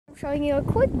showing you a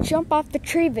quick jump off the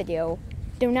tree video.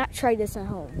 Do not try this at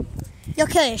home. You'll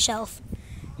kill yourself.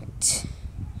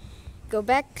 Go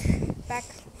back,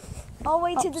 all the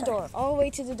way to the sorry. door, all the way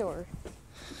to the door.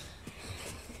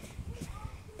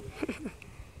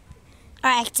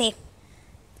 Alright, I can see.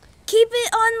 Keep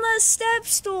it on the step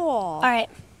stool. Alright.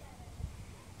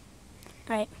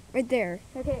 Alright. Right there.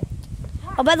 Okay.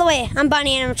 Oh, by the way, I'm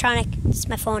Bonnie Animatronic. It's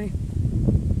my phone.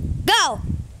 Go!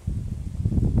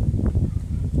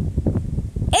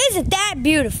 Isn't that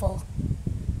beautiful?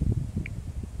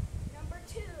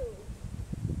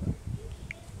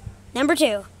 Number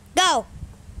two. Go!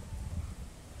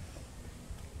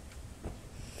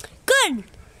 Good!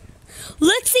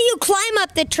 Let's see you climb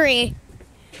up the tree.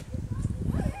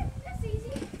 That's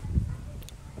easy.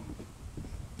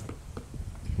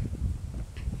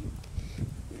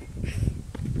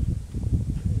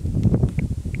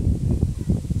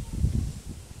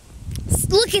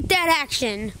 Look at that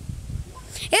action.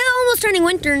 It's almost turning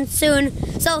winter soon,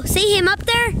 so see him up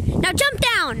there? Now jump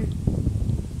down.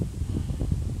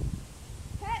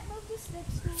 Pat, move the step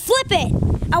stool. Flip it.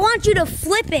 I want you to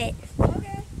flip it.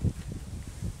 Okay.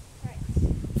 Right.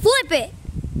 Flip it.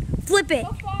 Flip it.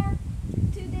 Go far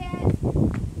to Dad.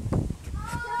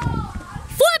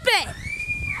 Flip it.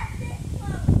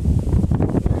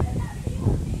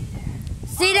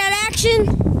 See that action?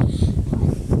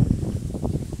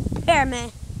 Here,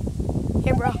 man.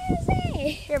 Here, bro.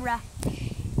 Here, bro.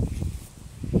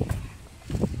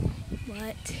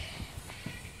 What?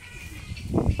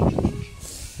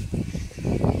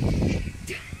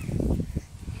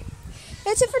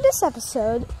 That's it for this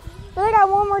episode. But I got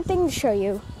one more thing to show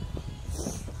you.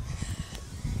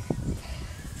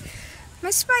 My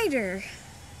spider.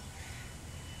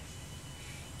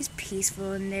 He's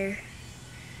peaceful in there.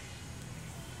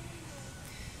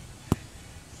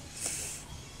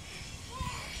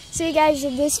 See you guys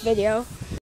in this video.